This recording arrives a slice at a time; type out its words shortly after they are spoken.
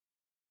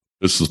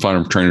This is the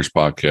Firearm Trainers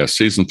Podcast,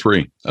 Season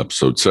 3,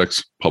 Episode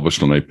 6,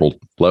 published on April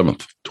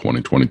 11th,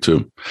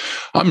 2022.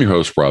 I'm your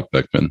host, Rob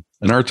Beckman,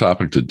 and our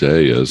topic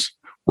today is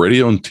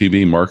radio and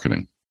TV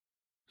marketing.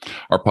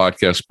 Our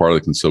podcast is part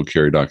of the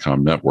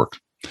ConcealedCarry.com network.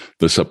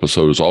 This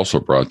episode is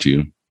also brought to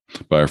you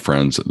by our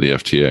friends at the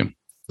FTA,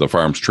 the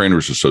Firearms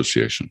Trainers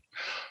Association.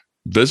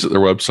 Visit their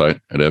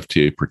website at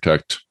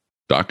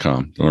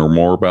ftaprotect.com to learn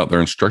more about their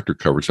instructor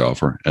coverage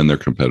offer and their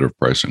competitive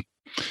pricing.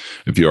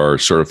 If you are a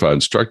certified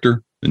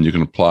instructor, then you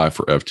can apply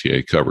for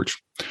FTA coverage.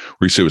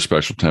 Receive a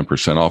special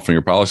 10% off on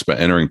your policy by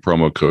entering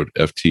promo code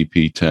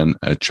FTP10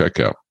 at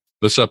checkout.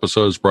 This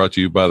episode is brought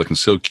to you by the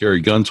Concealed Carry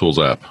Gun Tools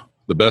app.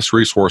 The best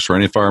resource for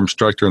any firearm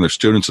instructor and their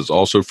students is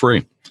also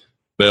free.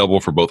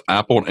 Available for both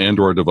Apple and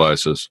Android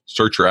devices.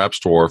 Search your app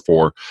store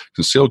for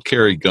Concealed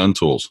Carry Gun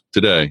Tools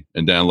today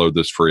and download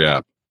this free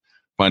app.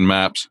 Find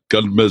maps,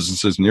 gun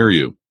businesses near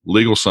you,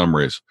 legal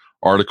summaries,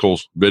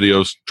 articles,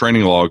 videos,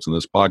 training logs, and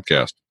this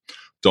podcast.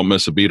 Don't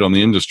miss a beat on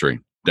the industry.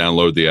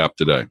 Download the app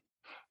today.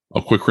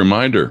 A quick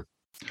reminder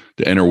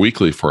to enter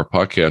weekly for our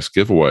podcast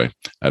giveaway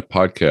at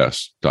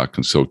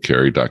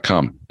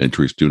podcast.concealedcarry.com.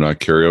 Entries do not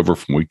carry over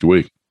from week to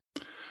week.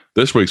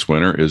 This week's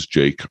winner is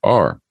Jake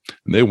R.,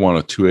 and they won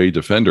a 2A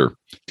Defender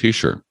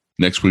t-shirt.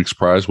 Next week's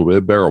prize will be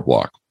a barrel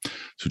block.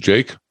 So,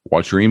 Jake,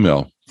 watch your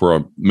email for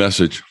a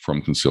message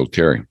from Concealed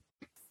Carry.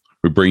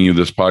 We bring you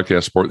this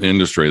podcast support the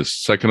industry, the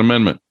Second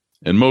Amendment,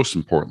 and most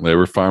importantly,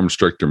 every firearm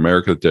instructor in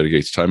America that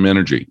dedicates time and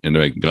energy into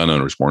making gun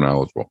owners more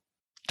knowledgeable.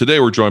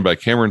 Today, we're joined by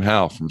Cameron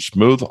Howell from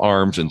Smooth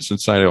Arms in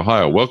Cincinnati,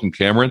 Ohio. Welcome,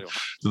 Cameron,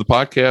 to the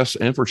podcast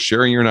and for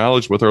sharing your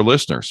knowledge with our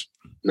listeners.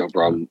 No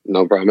problem.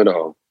 No problem at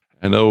all.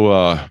 I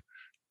know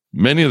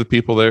many of the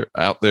people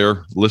out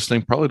there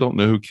listening probably don't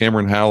know who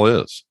Cameron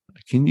Howell is.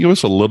 Can you give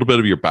us a little bit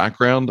of your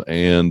background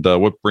and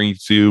what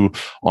brings you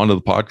onto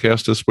the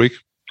podcast this week?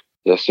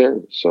 Yes,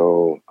 sir.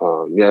 So,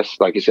 yes,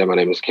 like you said, my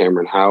name is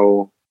Cameron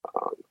Howell.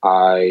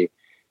 I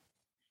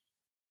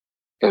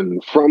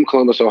am from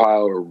Columbus,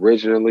 Ohio,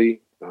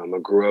 originally. I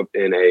grew up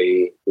in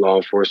a law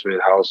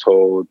enforcement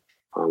household.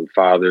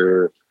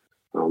 Father,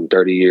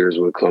 30 years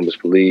with Columbus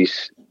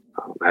Police.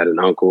 I had an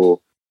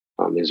uncle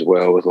as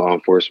well with law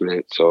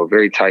enforcement. So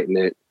very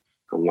tight-knit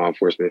law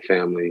enforcement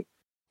family.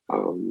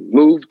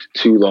 Moved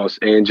to Los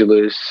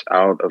Angeles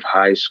out of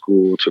high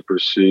school to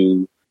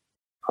pursue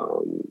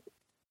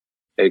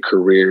a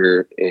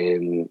career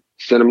in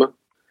cinema.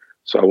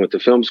 So I went to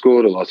film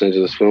school, to Los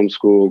Angeles Film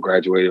School,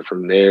 graduated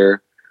from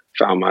there.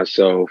 Found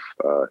myself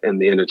in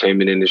the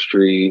entertainment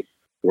industry,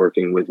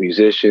 working with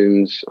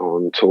musicians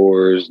on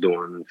tours,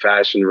 doing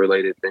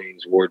fashion-related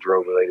things,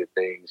 wardrobe-related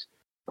things,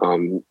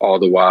 all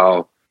the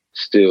while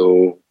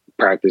still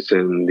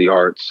practicing the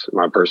arts,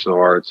 my personal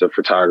arts of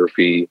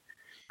photography,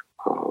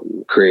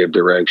 creative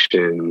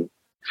direction,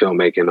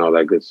 filmmaking, all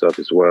that good stuff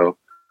as well.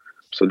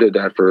 So did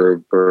that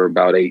for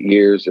about 8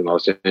 years in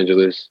Los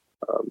Angeles.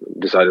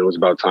 Decided it was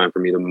about time for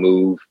me to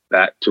move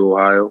back to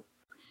Ohio.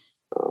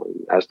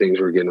 As things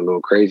were getting a little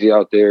crazy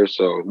out there.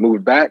 So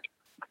moved back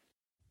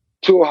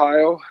to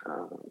Ohio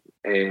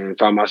and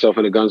found myself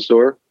in a gun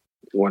store.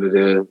 Wanted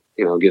to,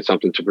 get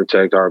something to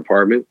protect our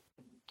apartment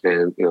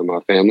and, my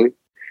family.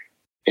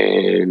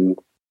 And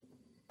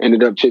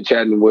ended up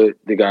chit-chatting with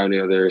the guy on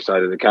the other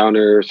side of the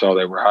counter, saw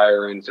they were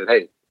hiring, said,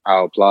 hey,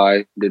 I'll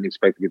apply. Didn't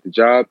expect to get the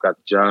job, got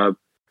the job.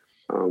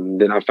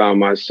 Then I found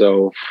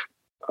myself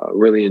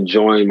really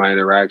enjoying my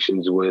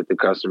interactions with the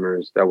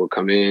customers that would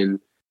come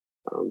in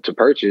to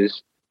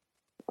purchase,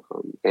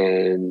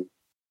 and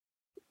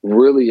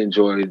really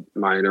enjoyed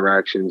my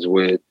interactions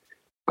with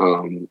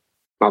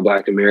my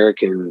Black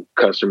American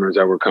customers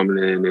that were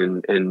coming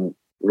in, and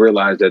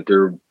realized that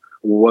there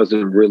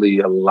wasn't really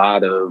a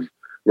lot of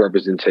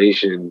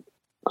representation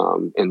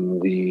in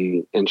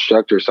the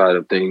instructor side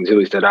of things, at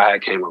least that I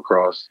came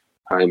across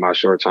in my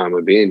short time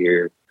of being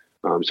here.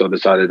 So I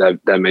decided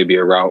that may be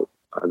a route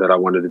that I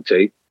wanted to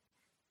take.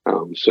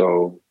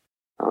 So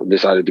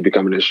decided to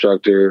become an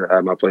instructor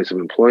at my place of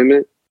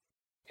employment.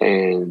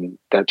 And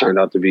that turned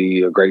out to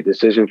be a great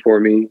decision for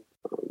me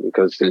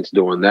because since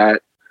doing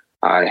that,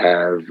 I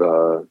have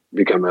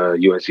become a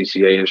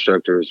USCCA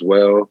instructor as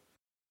well,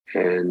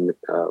 and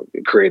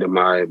created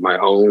my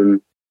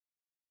own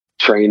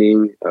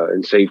training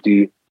and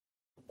safety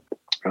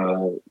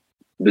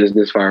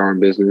firearm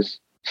business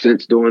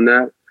since doing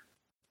that.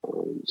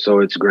 So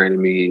it's granted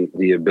me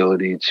the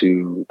ability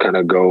to kind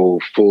of go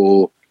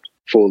full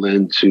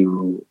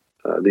into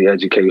the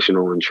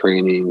educational and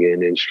training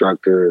and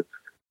instructor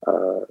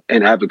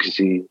and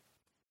advocacy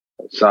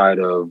side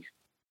of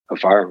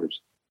firearms.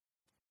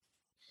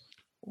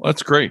 Well,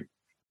 that's great.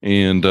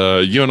 And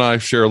you and I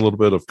share a little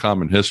bit of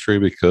common history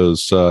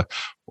because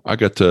I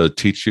got to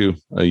teach you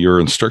your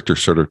instructor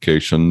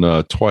certification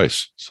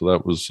twice. So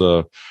that was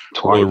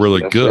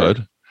really good.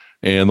 Right.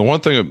 And the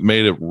one thing that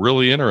made it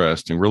really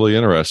interesting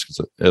is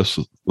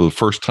that the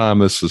first time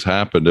this has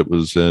happened, it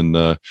was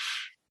in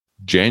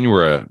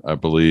January, I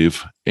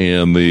believe.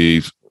 And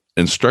the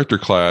instructor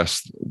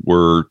class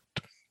were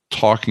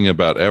talking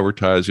about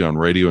advertising on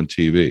radio and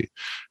TV.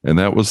 And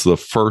that was the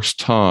first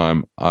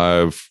time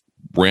I've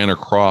ran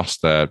across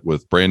that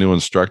with brand new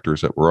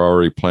instructors that were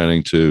already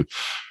planning to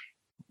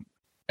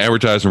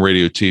advertise on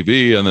radio,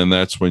 TV, and then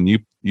that's when you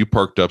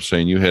perked up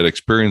saying you had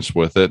experience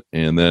with it,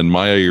 and then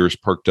my ears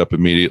perked up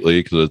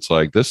immediately because it's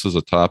like this is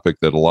a topic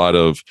that a lot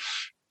of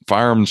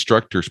firearm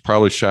instructors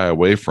probably shy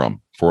away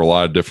from for a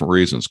lot of different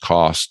reasons: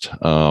 cost,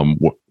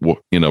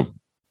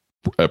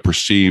 a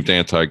perceived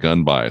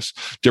anti-gun bias,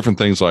 different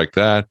things like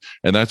that.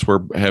 And that's where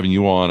having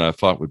you on, I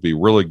thought would be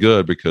really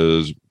good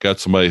because got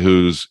somebody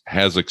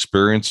has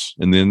experience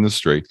in the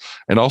industry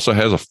and also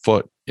has a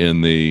foot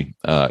in the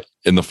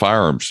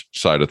firearms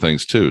side of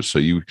things too. So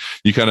you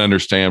kind of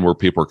understand where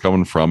people are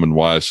coming from and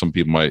why some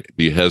people might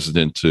be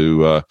hesitant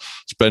to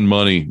spend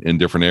money in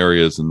different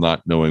areas and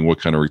not knowing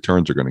what kind of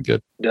returns they're going to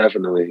get.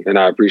 Definitely. And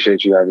I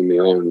appreciate you having me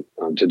on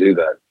to do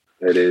that.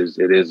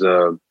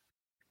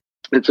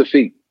 It's a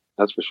feat.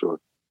 That's for sure.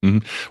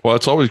 Mm-hmm. Well,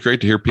 it's always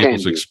great to hear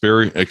people's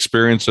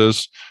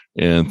experiences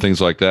and things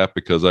like that,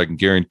 because I can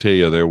guarantee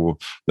you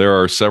there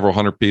are several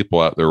hundred people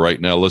out there right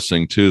now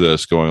listening to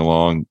this going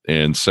along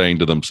and saying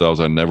to themselves,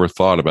 I never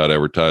thought about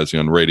advertising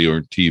on radio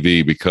or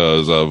TV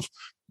because of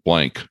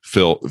blank,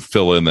 fill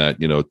in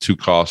that, too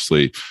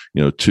costly,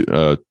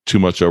 too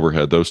much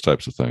overhead, those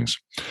types of things.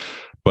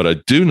 But I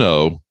do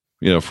know,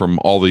 from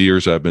all the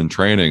years I've been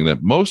training,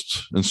 that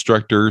most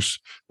instructors,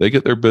 they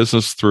get their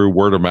business through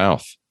word of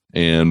mouth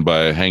and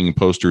by hanging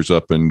posters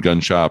up in gun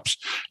shops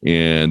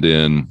and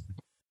in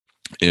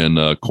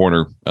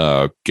corner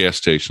gas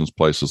stations,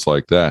 places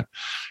like that.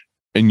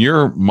 In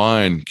your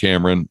mind,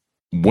 Cameron,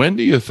 when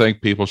do you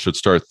think people should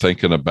start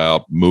thinking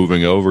about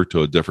moving over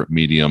to a different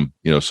medium,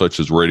 such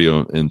as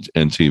radio and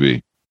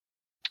TV?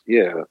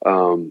 Yeah.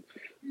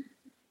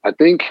 I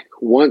think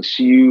once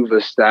you've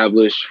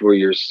established for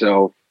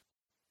yourself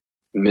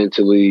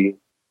mentally,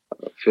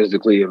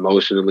 physically,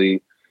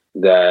 emotionally,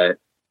 that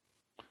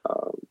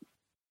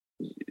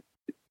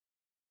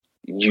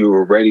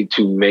you're ready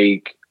to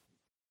make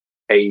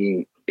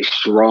a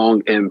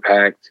strong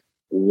impact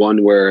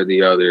one way or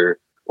the other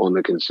on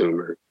the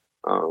consumer,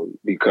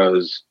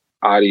 because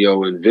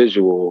audio and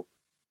visual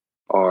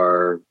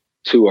are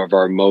two of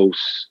our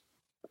most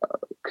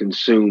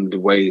consumed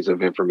ways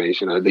of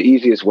information, are the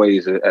easiest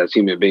ways as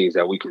human beings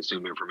that we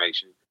consume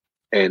information.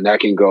 And that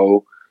can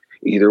go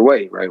either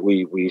way, right?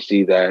 We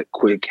see that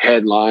quick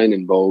headline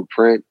in bold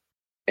print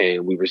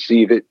and we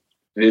receive it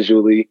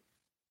visually,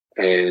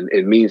 and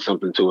it means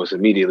something to us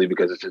immediately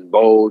because it's in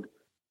bold.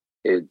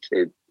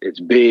 It's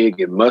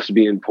big. It must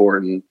be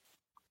important.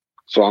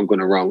 So I'm going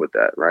to run with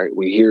that, right?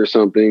 We hear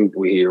something.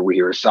 We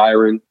hear a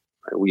siren.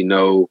 Right? We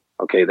know,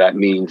 okay, that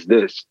means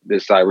this.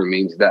 This siren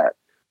means that.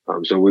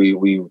 So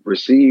we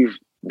receive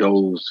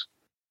those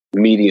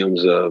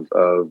mediums of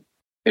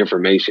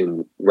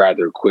information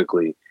rather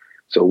quickly.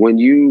 So when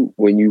you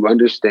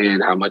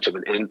understand how much of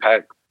an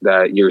impact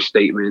that your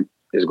statement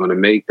is going to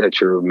make,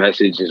 that your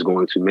message is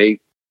going to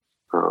make,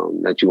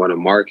 that you want to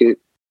market,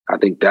 I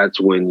think that's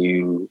when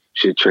you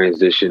should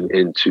transition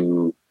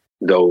into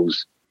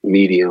those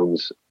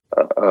mediums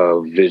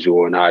of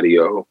visual and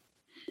audio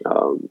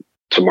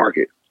to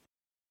market.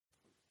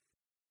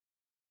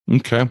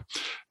 Okay.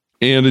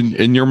 And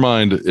in your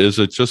mind, is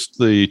it just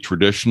the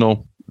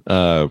traditional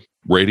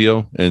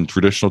radio and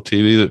traditional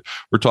TV that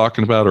we're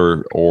talking about,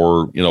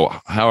 or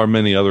how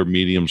many other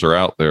mediums are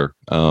out there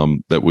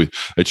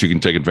that you can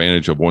take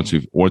advantage of once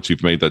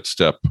you've made that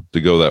step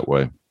to go that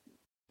way?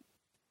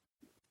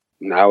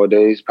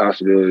 Nowadays,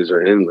 possibilities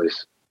are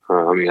endless.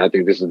 I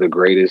think this is the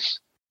greatest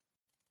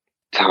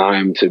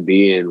time to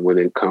be in when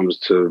it comes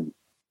to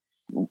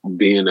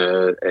being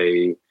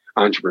a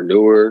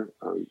entrepreneur,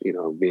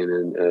 being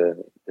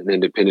an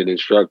independent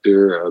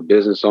instructor, a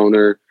business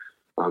owner,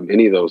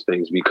 any of those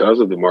things, because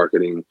of the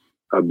marketing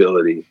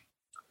ability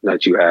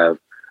that you have.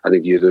 I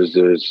think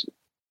there's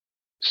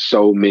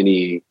so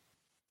many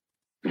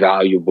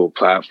valuable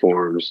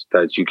platforms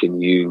that you can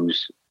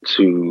use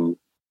to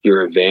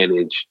your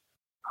advantage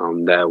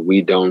that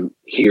we don't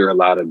hear a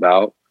lot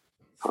about,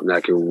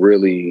 that can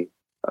really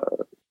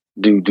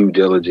do due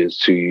diligence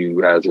to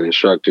you as an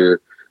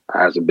instructor,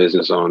 as a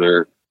business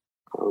owner,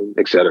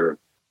 et cetera.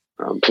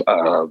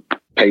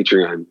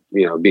 Patreon,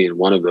 being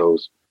one of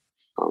those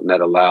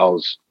that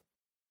allows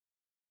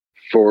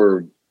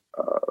for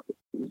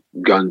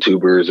gun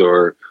tubers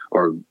or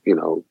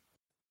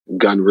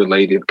gun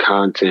related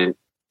content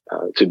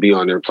to be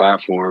on their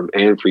platform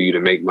and for you to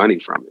make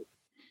money from it.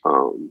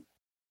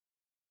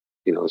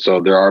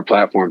 So there are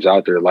platforms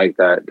out there like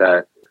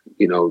that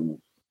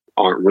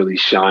aren't really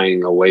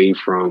shying away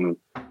from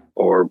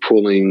or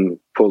pulling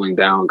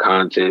down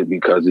content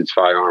because it's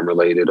firearm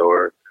related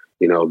or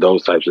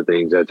those types of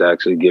things. That's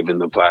actually given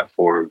the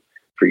platform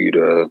for you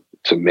to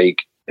make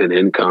an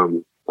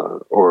income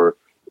or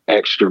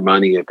extra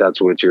money if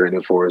that's what you're in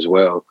it for as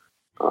well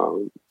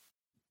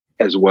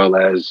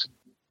as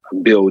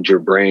build your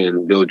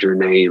brand, build your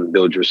name,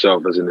 build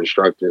yourself as an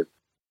instructor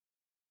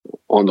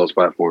on those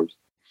platforms.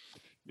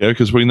 Yeah,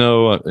 because we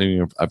know,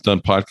 I've done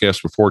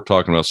podcasts before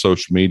talking about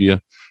social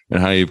media and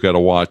how you've got to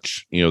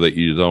watch, that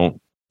you don't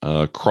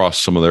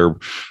cross some of their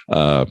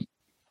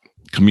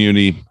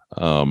community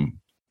you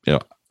know,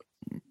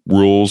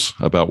 rules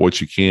about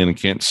what you can and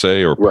can't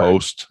say or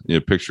post,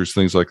 pictures,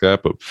 things like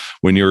that. But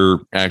when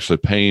you're actually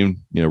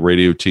paying,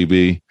 radio,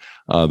 TV,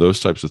 those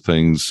types of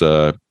things,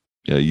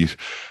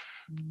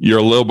 you're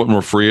a little bit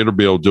more free to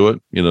be able to do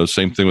it.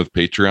 Same thing with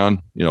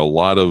Patreon. A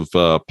lot of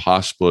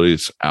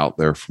possibilities out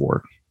there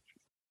for it.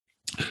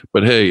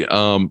 But hey,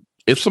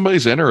 if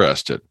somebody's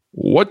interested,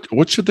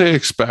 what should they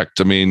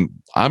expect? I mean,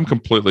 I'm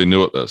completely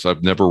new at this.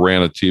 I've never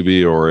ran a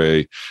TV or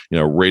a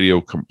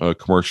radio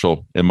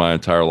commercial in my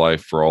entire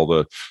life for all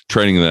the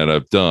training that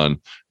I've done.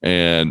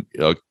 And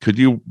could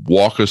you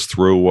walk us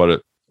through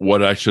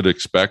what I should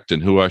expect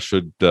and who I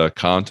should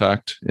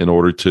contact in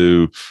order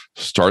to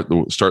start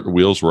the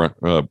wheels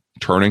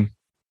turning?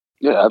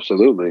 Yeah,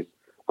 absolutely.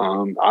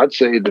 I'd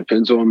say it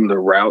depends on the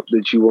route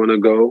that you want to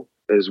go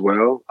as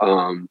well.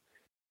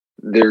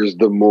 There's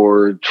the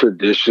more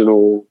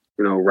traditional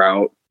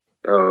route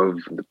of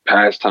the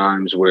past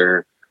times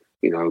where,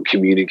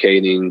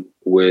 communicating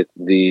with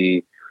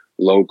the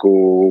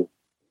local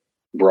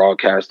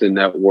broadcasting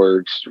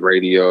networks,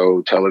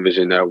 radio,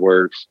 television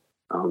networks,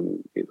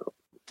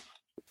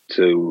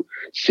 to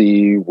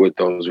see what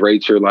those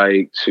rates are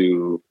like,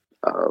 to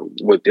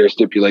what their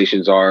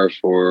stipulations are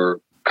for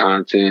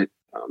content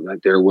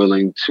that they're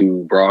willing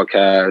to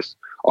broadcast,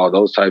 all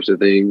those types of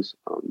things.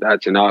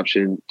 That's an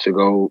option to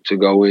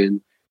go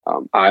in.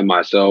 I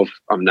myself,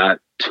 I'm not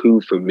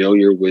too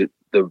familiar with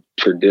the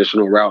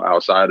traditional route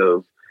outside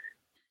of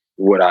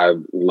what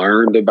I've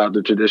learned about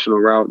the traditional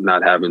route,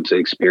 not having to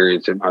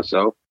experience it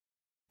myself.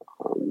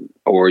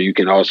 Or you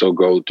can also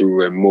go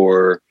through a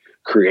more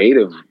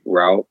creative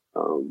route,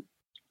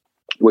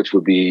 which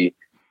would be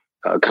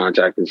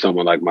contacting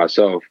someone like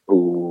myself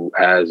who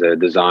has a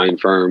design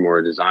firm or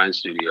a design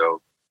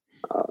studio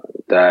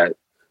that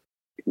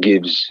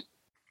gives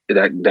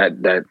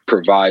that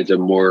provides a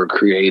more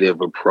creative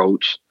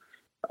approach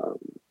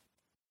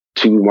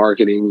to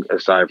marketing,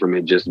 aside from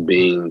it just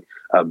being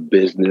a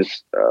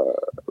business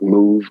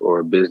move or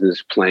a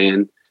business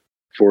plan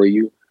for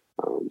you.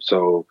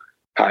 So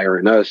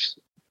hiring us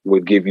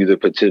would give you the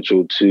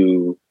potential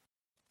to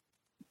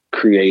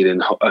create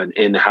an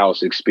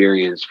in-house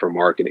experience for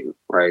marketing,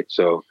 right?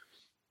 So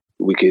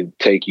we could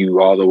take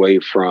you all the way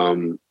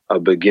from a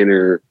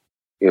beginner,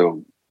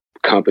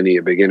 company,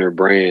 a beginner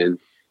brand,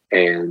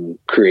 and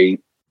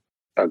create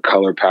a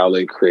color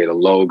palette, create a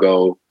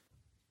logo,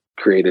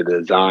 create a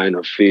design,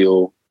 a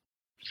feel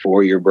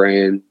for your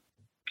brand,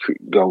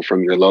 go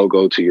from your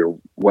logo to your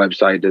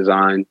website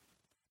design,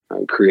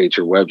 create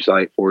your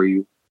website for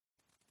you,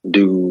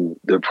 do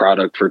the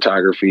product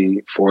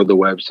photography for the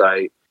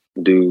website,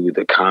 do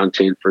the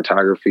content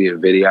photography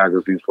and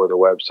videography for the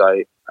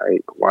website,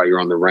 right? While you're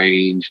on the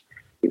range,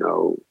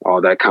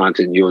 all that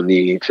content you'll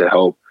need to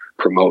help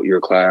promote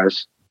your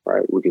class,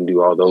 right? We can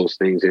do all those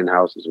things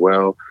in-house as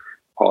well,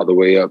 all the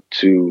way up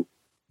to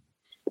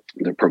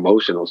the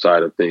promotional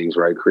side of things,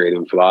 right?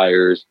 Creating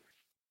flyers,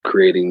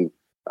 creating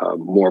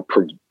more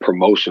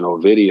promotional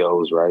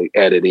videos, right?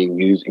 Editing,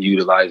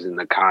 utilizing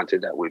the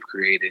content that we've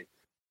created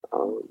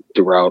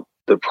throughout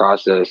the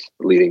process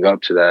leading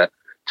up to that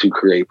to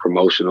create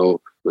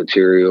promotional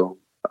material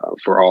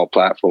for all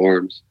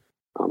platforms,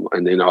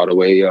 and then all the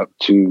way up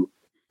to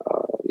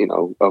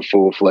a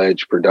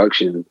full-fledged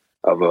production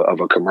of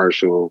a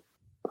commercial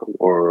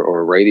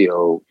or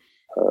radio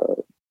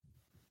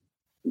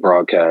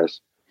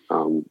broadcast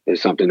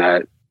is something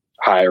that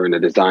hiring a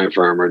design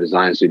firm or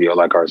design studio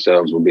like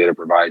ourselves will be able to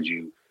provide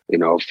you,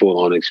 a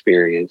full-on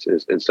experience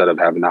instead of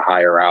having to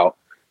hire out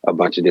a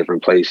bunch of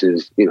different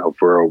places,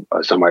 for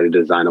somebody to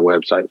design a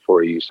website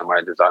for you,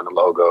 somebody to design a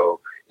logo,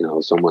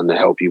 someone to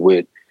help you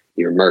with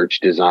your merch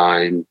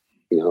design,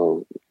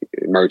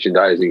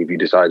 merchandising if you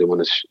decide to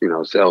want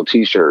to, sell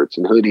T-shirts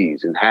and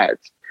hoodies and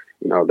hats,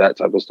 that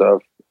type of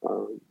stuff,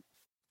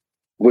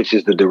 which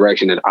is the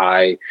direction that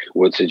I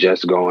would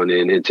suggest going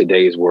in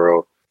today's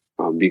world,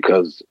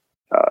 because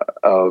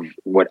of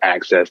what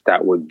access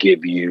that would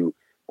give you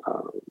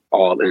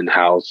all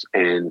in-house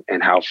and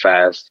how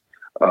fast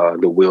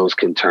the wheels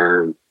can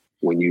turn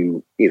when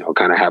you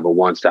kind of have a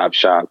one-stop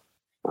shop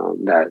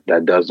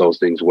that does those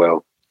things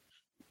well.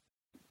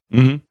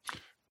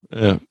 Mm-hmm.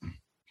 Yeah,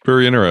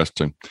 very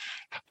interesting.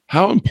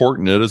 How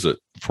important is it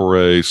for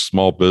a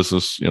small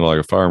business, like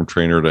a firearm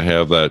trainer, to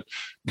have that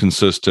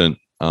consistent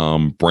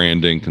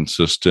branding,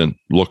 consistent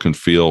look and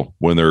feel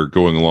when they're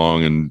going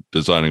along and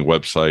designing a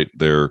website,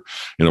 their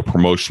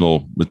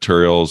promotional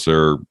materials,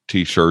 their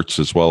T-shirts,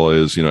 as well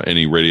as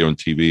any radio and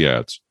TV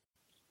ads?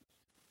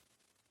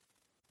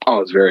 Oh,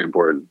 it's very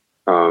important.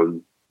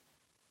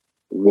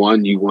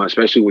 One, you want,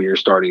 especially when you're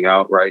starting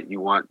out, right? You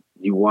want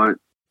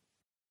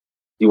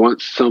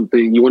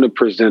something. You want to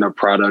present a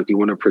product. You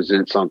want to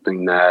present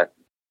something that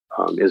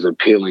is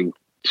appealing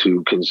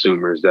to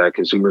consumers, that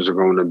consumers are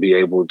going to be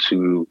able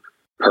to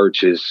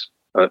purchase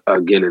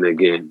again and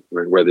again,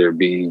 right? Whether it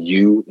be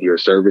your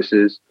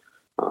services,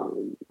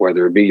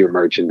 whether it be your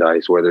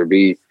merchandise, whether it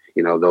be,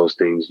 those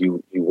things.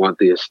 You want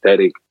the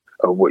aesthetic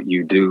of what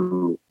you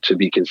do to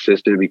be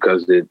consistent,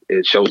 because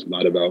it shows a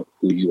lot about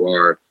who you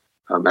are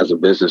as a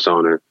business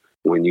owner.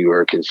 when you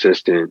are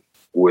consistent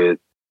with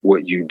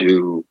what you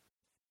do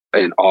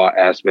in all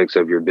aspects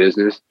of your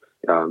business.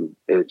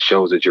 It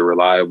shows that you're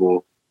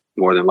reliable,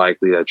 more than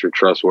likely that you're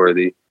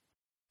trustworthy,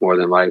 more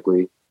than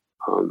likely.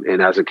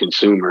 And as a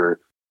consumer,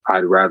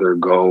 I'd rather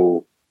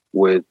go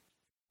with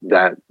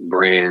that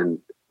brand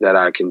that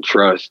I can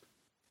trust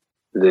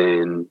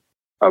than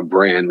a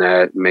brand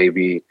that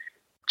maybe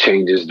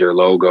changes their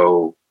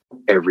logo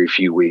every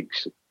few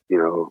weeks,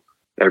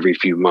 every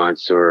few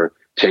months, or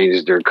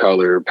changes their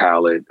color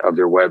palette of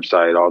their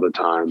website all the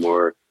time,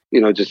 or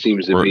it just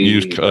seems to or be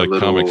use a little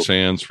Comic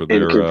Sans for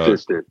their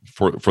inconsistent.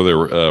 For their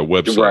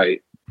website,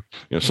 right?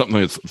 Something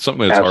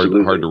that's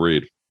hard to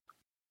read.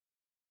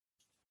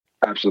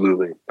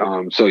 Absolutely.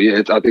 So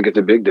yeah, I think it's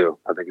a big deal.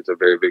 I think it's a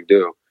very big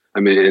deal. I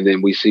mean, and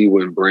then we see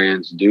when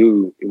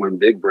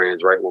big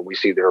brands, right, when we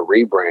see their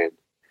rebrand,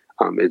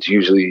 it's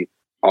usually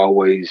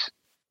always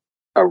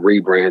a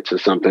rebrand to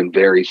something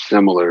very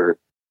similar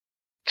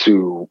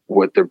to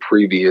what the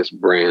previous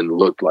brand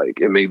looked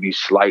like. It may be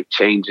slight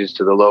changes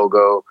to the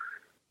logo,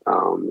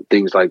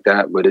 things like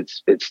that, but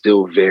it's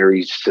still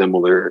very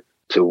similar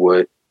to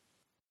what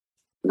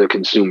the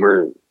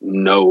consumer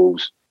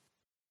knows,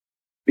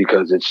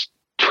 because it's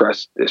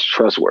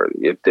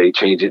trustworthy. If they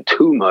change it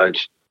too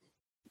much,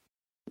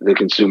 the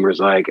consumer's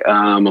like,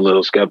 I'm a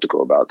little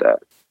skeptical about that.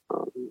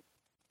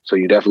 So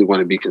you definitely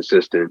want to be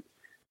consistent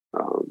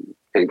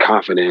and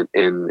confident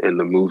in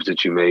the moves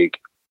that you make,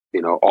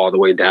 all the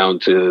way down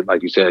to,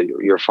 like you said,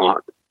 your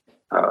font.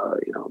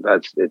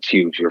 It's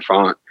huge. Your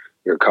font,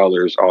 your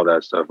colors, all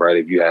that stuff, right?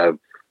 If you have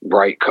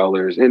bright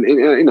colors, and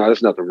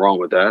there's nothing wrong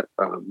with that.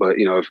 But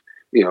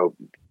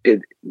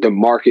the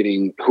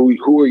marketing,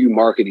 who are you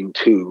marketing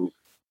to?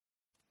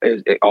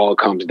 It all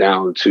comes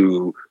down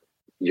to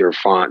your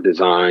font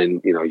design,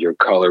 your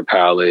color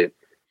palette,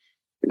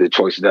 the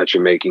choices that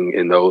you're making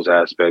in those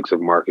aspects of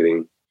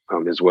marketing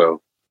as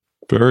well.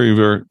 Very,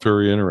 very,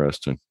 very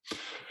interesting.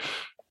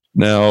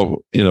 Now,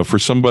 for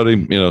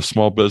somebody,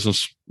 small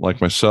business like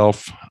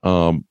myself,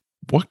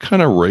 what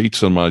kind of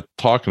rates am I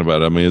talking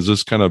about? I mean, is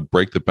this kind of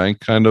break the bank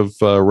kind of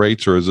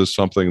rates, or is this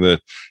something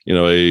that,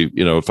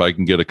 if I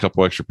can get a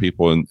couple extra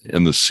people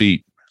in the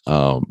seat,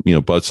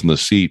 butts in the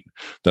seat,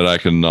 that I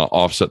can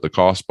offset the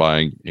cost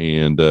by,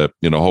 and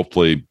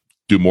hopefully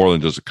do more than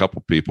just a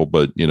couple people,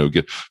 but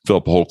fill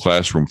up a whole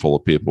classroom full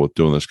of people with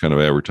doing this kind of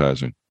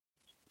advertising?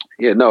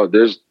 Yeah, no,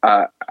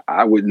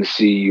 I wouldn't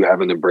see you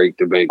having to break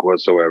the bank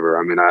whatsoever.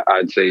 I mean,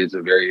 I'd say it's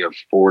a very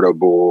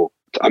affordable.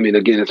 I mean,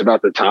 again, it's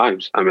about the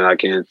times. I mean, I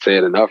can't say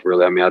it enough,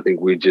 really. I mean, I think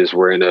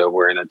we're in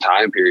a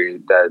time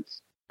period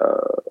that's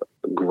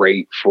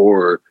great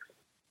for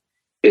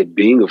it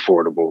being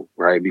affordable,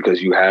 right?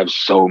 Because you have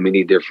so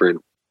many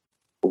different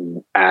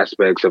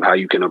aspects of how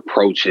you can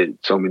approach it,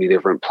 so many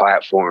different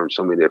platforms,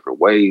 so many different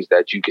ways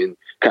that you can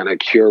kind of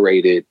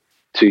curate it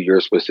to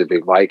your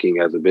specific liking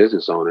as a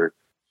business owner,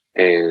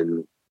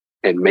 and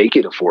make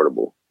it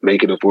affordable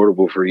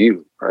for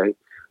you, right?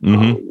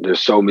 Mm-hmm.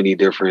 There's so many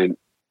different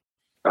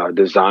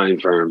design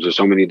firms. There's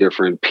so many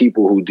different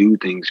people who do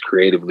things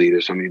creatively.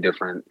 There's so many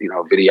different,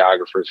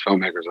 videographers,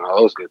 filmmakers, and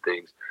all those good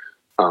things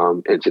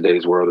in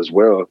today's world as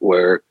well,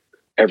 where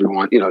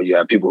everyone, you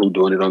have people who are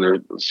doing it on their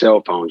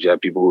cell phones. You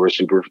have people who are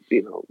super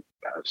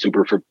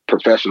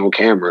professional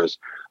cameras,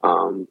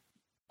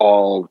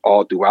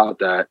 all throughout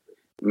that.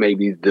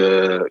 Maybe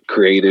the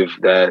creative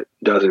that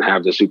doesn't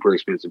have the super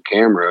expensive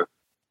camera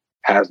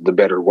has the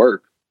better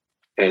work,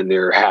 and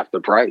they're half the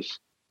price,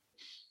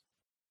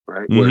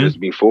 right? Mm-hmm. Whereas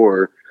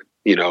before,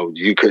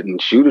 you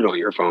couldn't shoot it on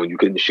your phone. You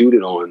couldn't shoot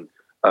it on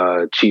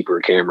a cheaper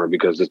camera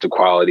because the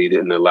quality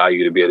didn't allow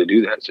you to be able to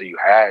do that. So you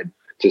had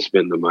to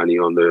spend the money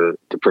on the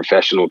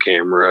professional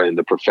camera and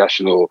the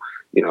professional,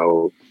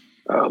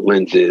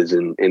 lenses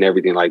and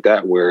everything like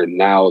that, where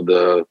now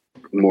the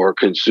more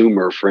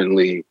consumer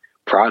friendly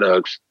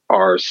products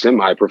are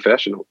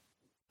semi-professional.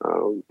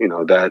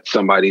 That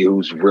somebody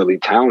who's really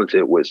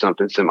talented with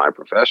something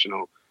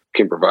semi-professional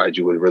can provide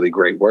you with really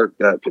great work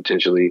that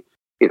potentially,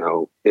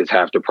 is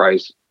half the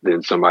price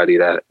than somebody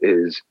that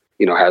is,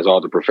 has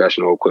all the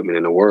professional equipment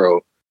in the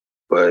world,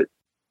 but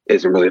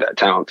isn't really that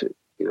talented.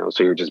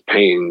 So you're just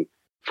paying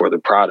for the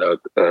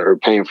product or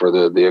paying for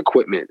the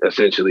equipment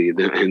essentially,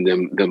 and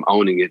them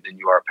owning it, than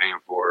you are paying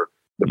for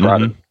the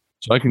product.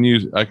 So I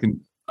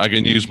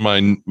can use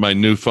my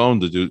new phone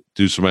to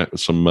do some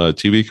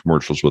TV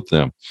commercials with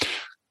them.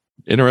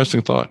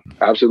 Interesting thought.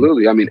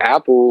 Absolutely. I mean,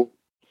 Apple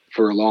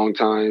for a long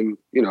time,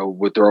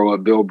 would throw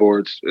up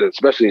billboards,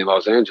 especially in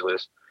Los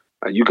Angeles.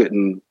 You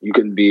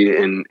couldn't be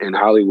in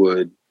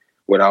Hollywood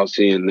without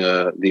seeing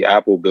the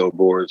Apple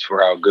billboards for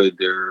how good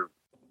their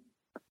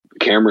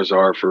cameras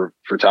are for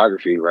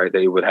photography, right?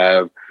 They would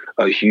have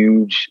a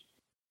huge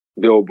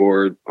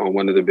billboard on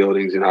one of the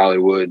buildings in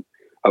Hollywood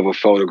of a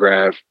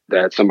photograph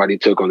that somebody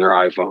took on their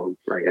iPhone,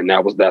 right? And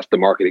that's the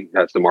marketing.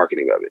 That's the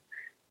marketing of it.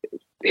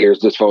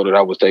 Here's this photo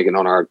that was taken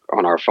on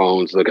our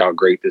phones. Look how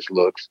great this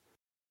looks.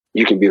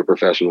 You can be a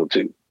professional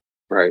too,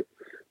 right?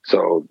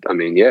 So, I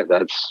mean, yeah,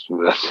 that's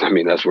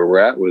where we're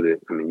at with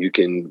it. I mean, you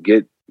can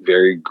get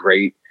very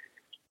great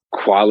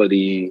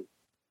quality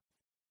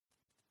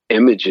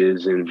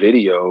images and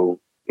video,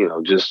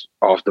 just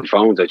off the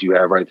phones that you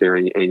have right there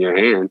in your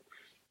hand,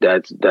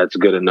 that's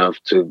good enough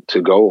to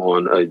go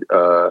on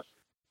a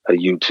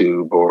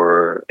YouTube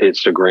or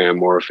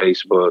Instagram or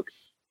Facebook.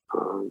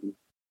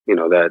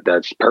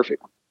 That's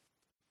perfect.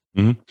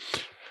 Mm-hmm.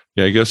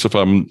 Yeah, I guess if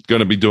I'm going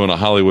to be doing a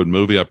Hollywood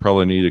movie, I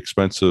probably need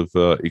expensive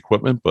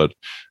equipment, but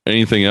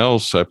anything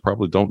else, I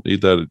probably don't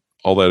need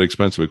all that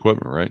expensive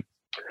equipment, right?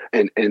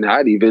 And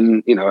I'd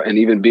even, and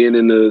even being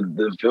in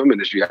the film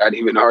industry, I'd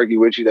even argue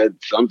with you that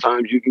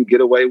sometimes you can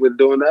get away with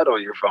doing that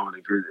on your phone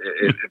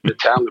if the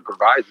talent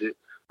provides it.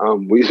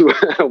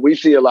 We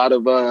see a lot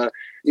of,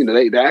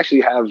 they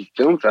actually have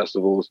film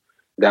festivals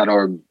that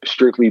are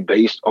strictly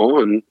based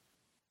on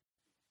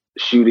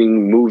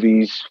shooting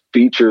movies,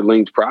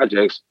 feature-length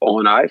projects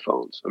on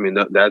iPhones. I mean,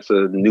 that's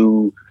a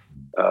new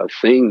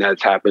thing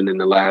that's happened in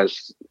the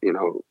last,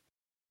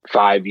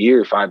 5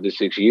 to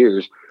 6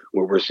 years,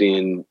 where we're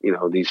seeing,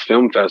 these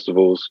film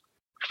festivals,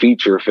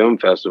 feature film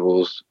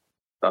festivals,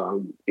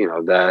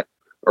 that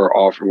are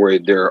often where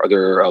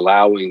they're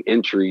allowing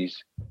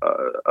entries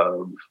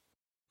of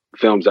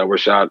films that were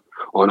shot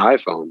on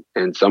iPhone.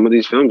 And some of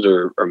these films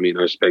are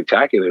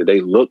spectacular. They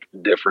look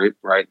different,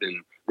 right,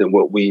 than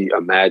what we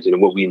imagine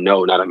and what we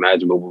know, not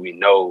imagine, but what we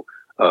know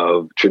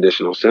of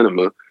traditional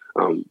cinema.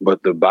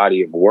 But the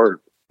body of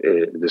work,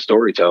 the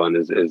storytelling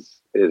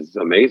is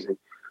amazing.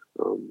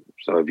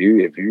 So if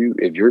you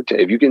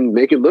can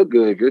make it look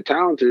good, if you're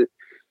talented,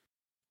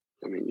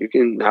 I mean, you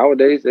can.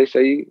 Nowadays, they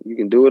say you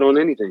can do it on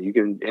anything.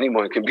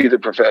 Anyone can be the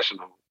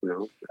professional.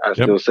 I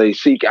still say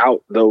seek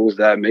out those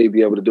that may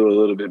be able to do it a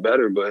little bit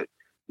better, but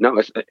no,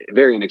 it's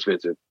very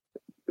inexpensive.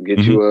 Get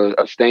you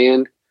a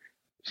stand,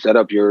 set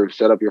up your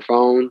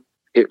phone,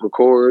 hit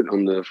record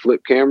on the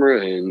flip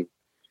camera, and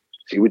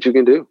see what you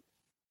can do.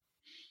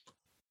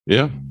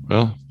 Yeah,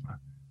 well,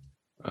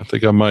 I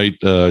think I might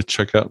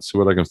check out and see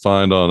what I can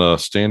find on a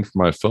stand for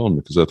my phone,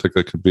 because I think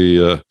that could be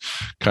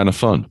kind of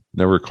fun.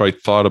 Never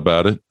quite thought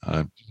about it.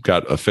 I've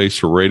got a face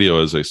for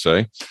radio, as they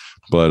say,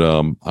 but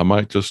I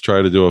might just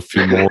try to do a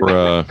few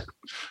more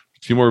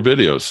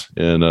videos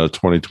in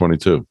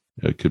 2022.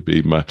 It could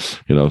be my,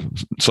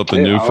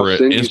 something new for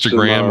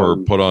Instagram or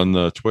put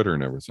on Twitter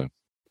and everything.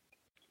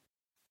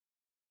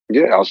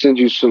 Yeah, I'll send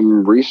you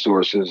some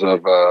resources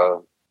of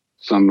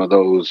some of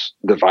those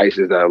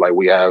devices that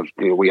we have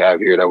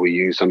here that we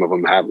use. Some of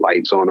them have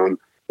lights on them.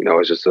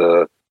 It's just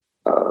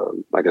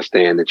like a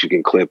stand that you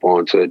can clip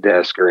onto a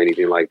desk or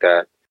anything like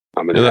that.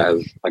 It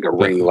has like a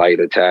ring light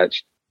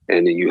attached,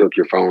 and then you hook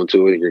your phone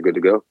to it and you're good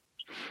to go.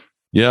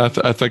 Yeah,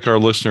 I think our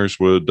listeners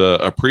would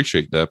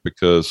appreciate that,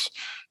 because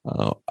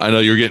I know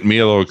you're getting me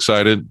a little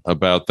excited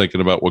about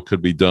thinking about what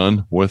could be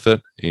done with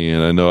it.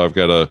 And I know I've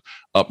got to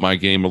up my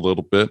game a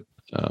little bit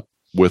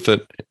with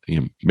it.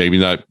 Maybe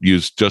not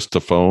use just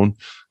the phone,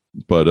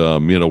 but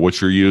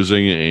what you're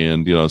using,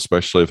 and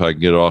especially if I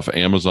can get it off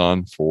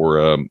Amazon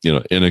for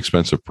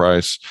inexpensive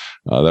price,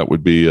 that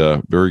would be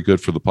very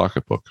good for the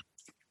pocketbook.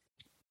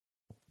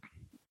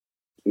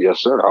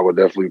 Yes, sir. I will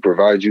definitely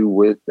provide you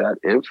with that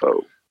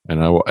info,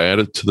 and I will add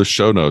it to the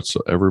show notes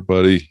so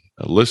everybody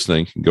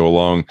listening can go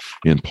along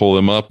and pull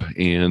them up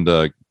and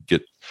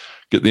get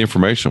the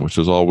information, which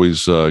is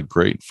always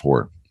great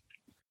for it.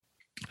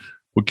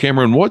 Well,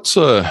 Cameron, what's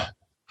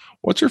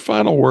your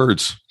final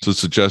words to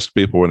suggest to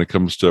people when it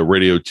comes to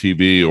radio,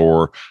 TV,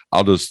 or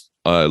I'll just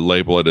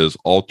label it as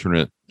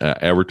alternate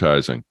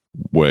advertising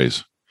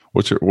ways?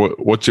 What's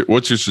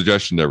your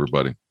suggestion to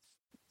everybody?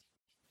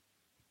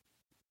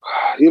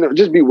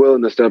 Just be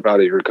willing to step out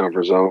of your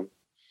comfort zone.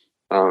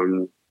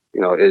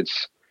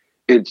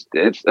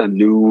 It's a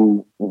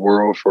new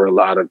world for a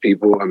lot of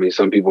people. I mean,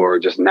 some people are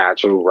just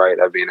natural, right,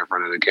 at being in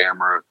front of the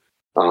camera,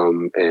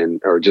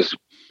 or just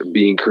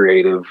being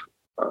creative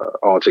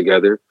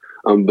altogether.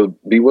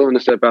 But be willing to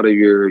step out of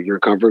your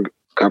comfort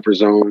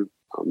zone.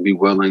 Be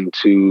willing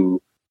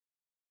to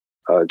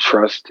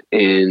trust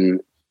in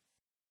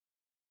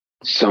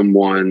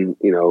someone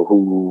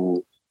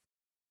who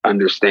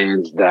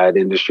understands that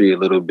industry a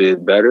little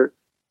bit better.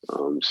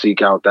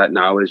 Seek out that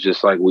knowledge,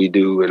 just like we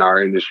do in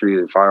our industry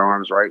in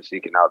firearms, right?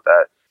 Seeking out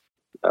that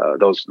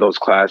those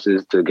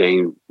classes to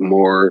gain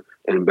more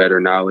and better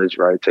knowledge,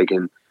 right?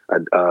 Taking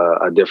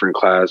a different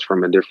class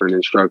from a different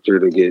instructor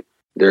to get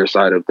their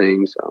side of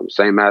things.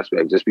 Same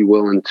aspect. Just be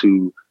willing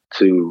to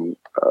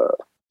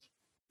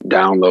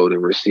download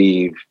and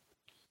receive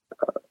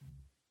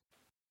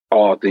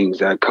all things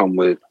that come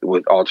with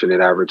alternate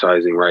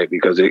advertising, right?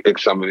 Because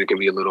some of it can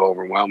be a little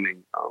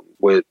overwhelming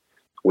with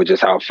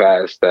just how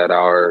fast that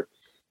our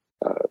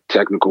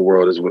technical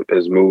world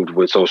is moved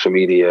with social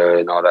media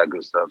and all that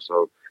good stuff.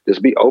 So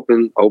just be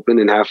open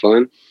and have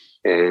fun,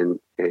 and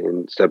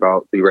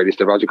be ready to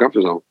step out your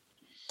comfort zone.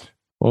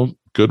 Well,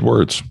 good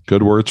words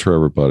for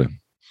everybody.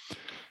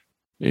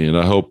 And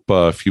I hope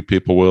a few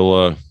people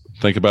will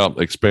think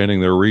about expanding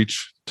their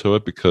reach to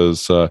it,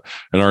 because in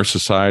our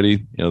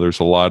society, there's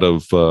a lot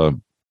of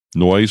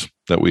noise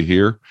that we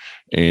hear,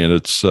 and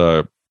it's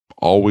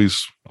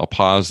always a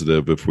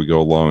positive if we go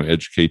along and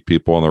educate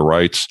people on their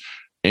rights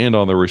and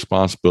on their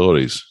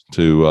responsibilities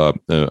to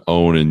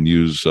own and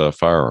use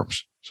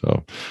firearms.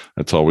 So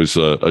that's always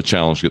a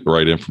challenge to get the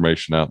right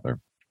information out there.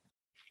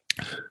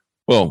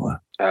 Well,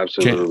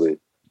 absolutely.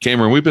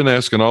 Cameron, we've been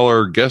asking all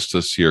our guests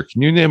this year.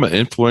 Can you name an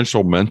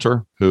influential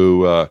mentor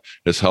who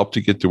has helped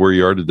you get to where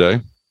you are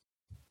today?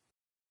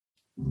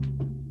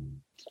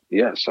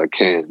 Yes, I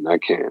can.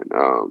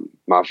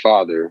 My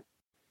father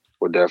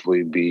would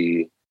definitely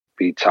be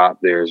top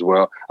there as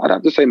well. I'd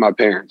have to say my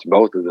parents,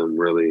 both of them,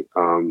 really.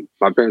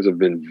 My parents have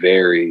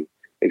been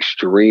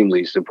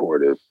extremely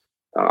supportive.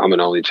 I'm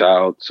an only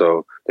child,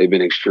 so they've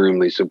been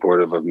extremely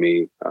supportive of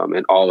me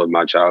in all of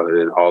my childhood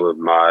and all of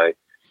my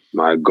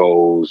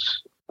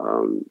goals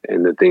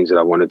and the things that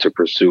I wanted to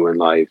pursue in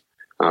life,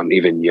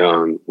 even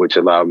young, which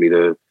allowed me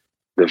the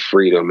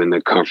freedom and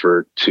the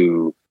comfort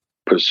to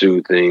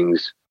pursue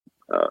things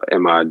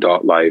in my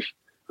adult life.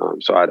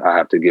 So I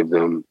have to give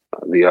them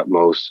the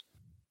utmost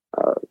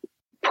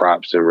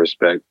props and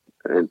respect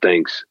and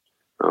thanks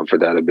for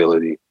that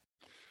ability.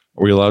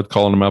 Are we allowed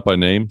calling them out by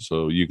name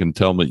so you can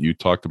tell them that you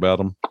talked about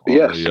them on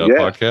the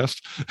podcast?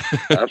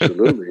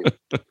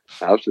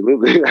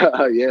 Absolutely.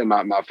 Yeah,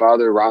 my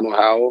father, Ronald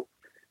Howell,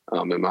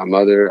 and my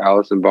mother,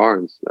 Allison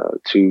Barnes,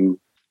 two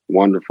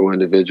wonderful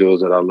individuals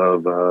that I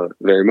love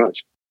very much.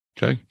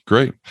 Okay,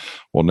 great.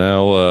 Well,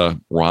 now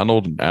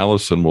Ronald and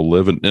Allison will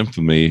live in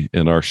infamy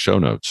in our show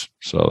notes.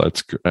 So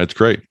that's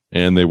great.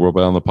 And they will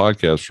be on the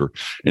podcast for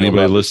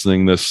anybody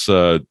listening this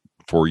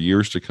for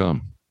years to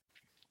come.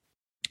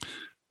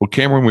 Well,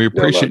 Cameron, we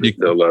appreciate you.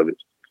 They'll love it.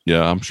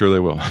 Yeah, I'm sure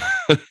they will.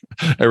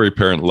 Every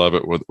parent love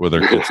it when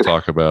their kids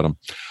talk about them.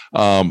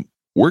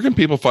 Where can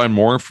people find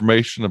more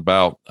information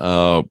about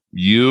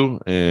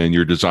you and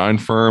your design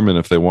firm, and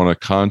if they want to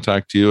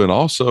contact you, and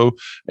also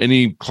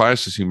any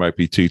classes you might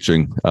be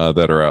teaching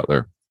that are out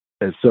there?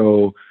 And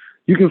so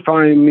you can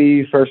find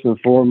me first and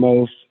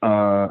foremost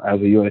as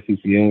a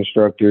USCCA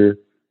instructor.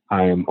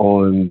 I am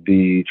on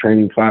the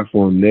training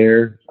platform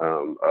there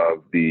of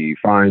the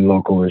fine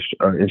local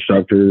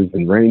instructors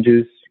and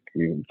ranges.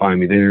 You can find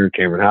me there,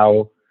 Cameron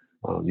Howell.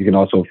 You can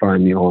also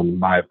find me on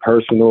my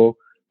personal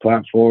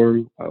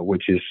platform,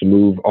 which is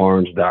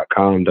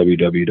smoovarms.com,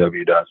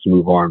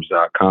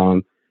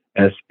 www.smoovarms.com,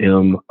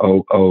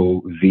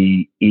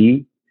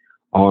 SMOOVE,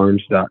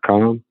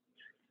 arms.com.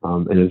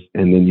 And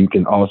then you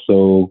can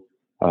also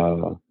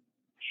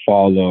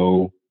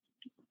follow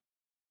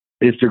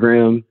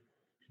Instagram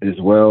as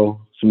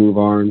well, Smooth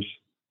Arms.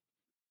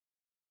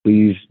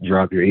 Please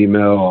drop your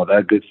email, all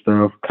that good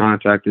stuff.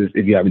 Contact us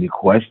if you have any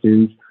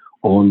questions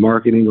on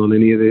marketing, on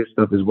any of this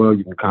stuff as well.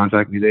 You can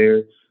contact me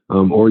there.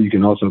 Or you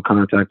can also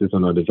contact us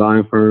on our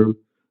design firm,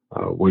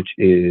 which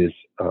is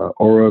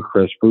Aura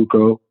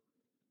Crespuco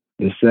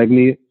de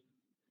Segni,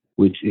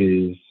 which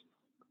is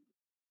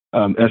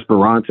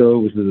Esperanto,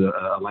 which is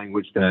a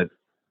language that's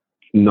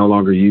no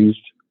longer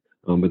used,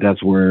 but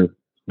that's where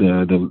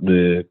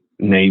the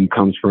name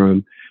comes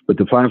from. But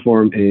the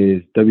platform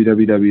is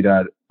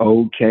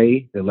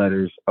www.OK, the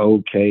letters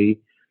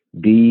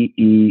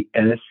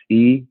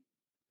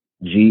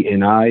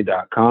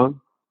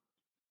OKDESEGNI.com.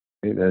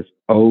 Okay, that's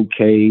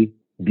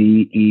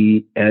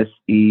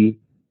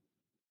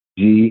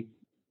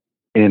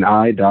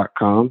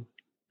OKDESEGNI.com.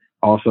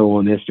 Also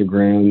on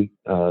Instagram,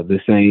 the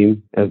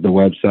same as the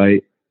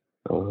website.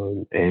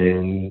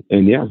 And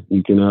yeah,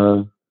 you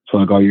can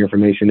plug all your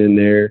information in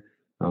there.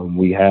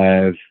 We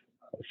have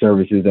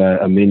services,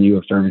 a menu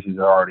of services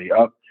are already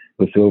up,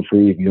 but feel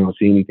free if you don't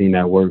see anything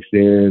that works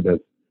there, that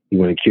you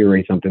want to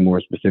curate something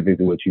more specific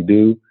to what you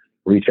do,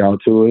 reach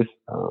out to us,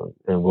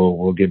 and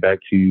we'll get back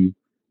to you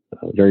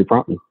very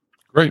promptly.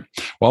 Great.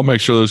 Well, I'll make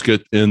sure those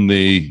get in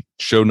the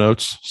show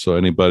notes. So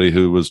anybody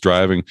who was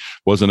driving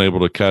wasn't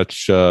able to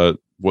catch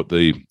what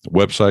the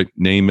website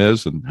name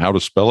is and how to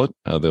spell it,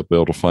 they'll be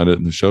able to find it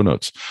in the show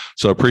notes.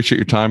 So I appreciate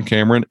your time,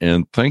 Cameron,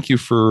 and thank you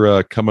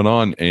for coming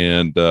on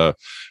and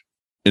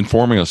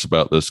informing us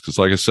about this. Because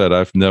like I said,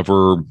 I've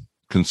never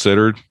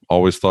considered,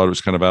 always thought it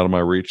was kind of out of my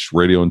reach,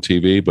 radio and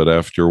TV. But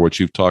after what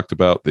you've talked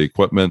about, the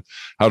equipment,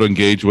 how to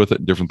engage with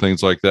it, different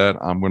things like that,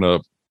 I'm going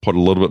to put a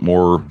little bit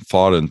more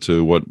thought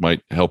into what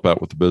might help out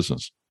with the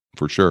business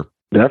for sure.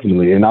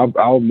 Definitely. And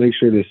I'll make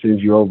sure to send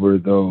you over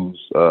those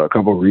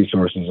couple of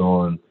resources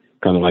on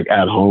kind of like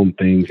at-home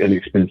things,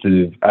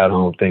 inexpensive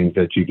at-home things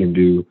that you can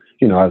do,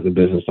 as a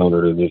business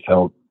owner to just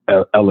help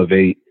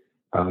elevate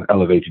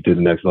you to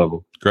the next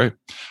level. Great.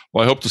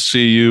 Well, I hope to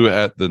see you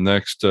at the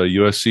next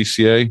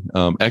USCCA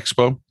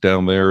Expo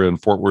down there in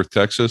Fort Worth,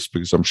 Texas,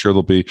 because I'm sure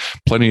there'll be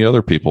plenty of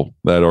other people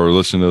that are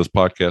listening to this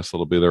podcast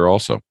that'll be there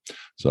also.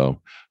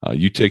 So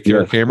you take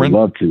care, Cameron. I'd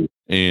love to.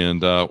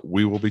 And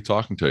we will be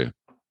talking to you.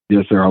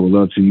 Yes, sir. I would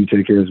love to. You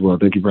take care as well.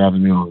 Thank you for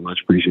having me on.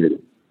 Much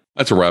appreciated.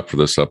 That's a wrap for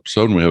this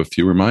episode, and we have a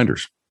few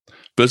reminders.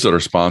 Visit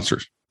our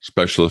sponsors,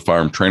 especially the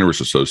Firearm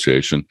Trainers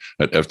Association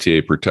at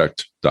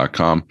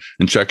FTAProtect.com,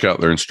 and check out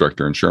their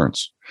instructor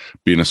insurance.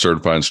 Being a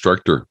certified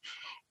instructor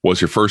was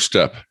your first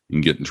step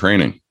in getting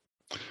training.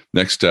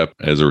 Next step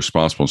as a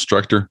responsible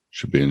instructor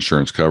should be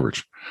insurance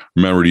coverage.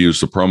 Remember to use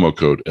the promo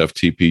code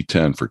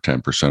FTP10 for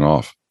 10%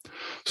 off.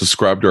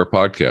 Subscribe to our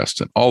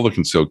podcast and all the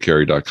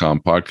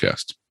concealedcarry.com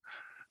podcasts.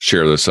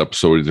 Share this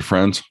episode with your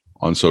friends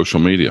on social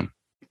media.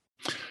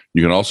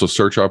 You can also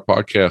search our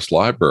podcast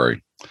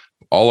library,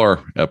 all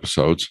our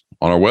episodes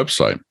on our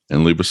website,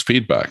 and leave us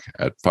feedback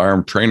at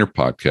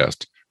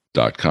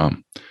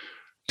firearmtrainerpodcast.com.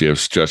 Do you have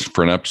a suggestion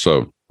for an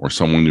episode or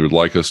someone you would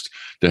like us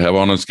to have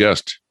on as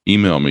guest?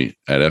 Email me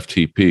at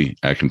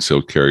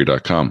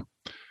ftp@concealedcarry.com.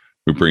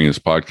 We bring this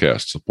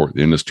podcast to support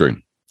the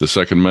industry, the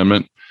Second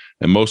Amendment,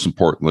 and most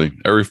importantly,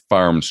 every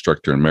firearm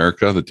instructor in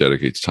America that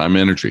dedicates time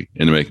and energy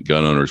into making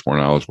gun owners more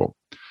knowledgeable.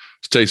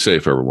 Stay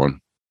safe, everyone.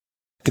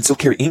 Concealed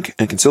Carry Inc.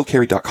 and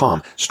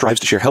ConcealedCarry.com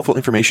strives to share helpful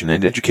information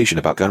and education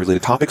about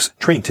gun-related topics,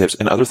 training tips,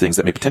 and other things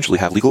that may potentially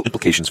have legal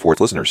implications for its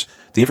listeners.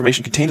 The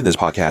information contained in this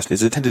podcast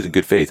is intended in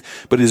good faith,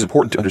 but it is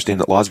important to understand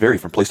that laws vary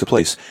from place to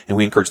place, and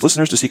we encourage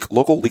listeners to seek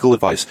local legal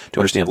advice to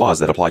understand laws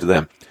that apply to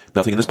them.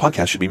 Nothing in this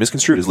podcast should be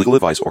misconstrued as legal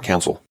advice or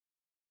counsel.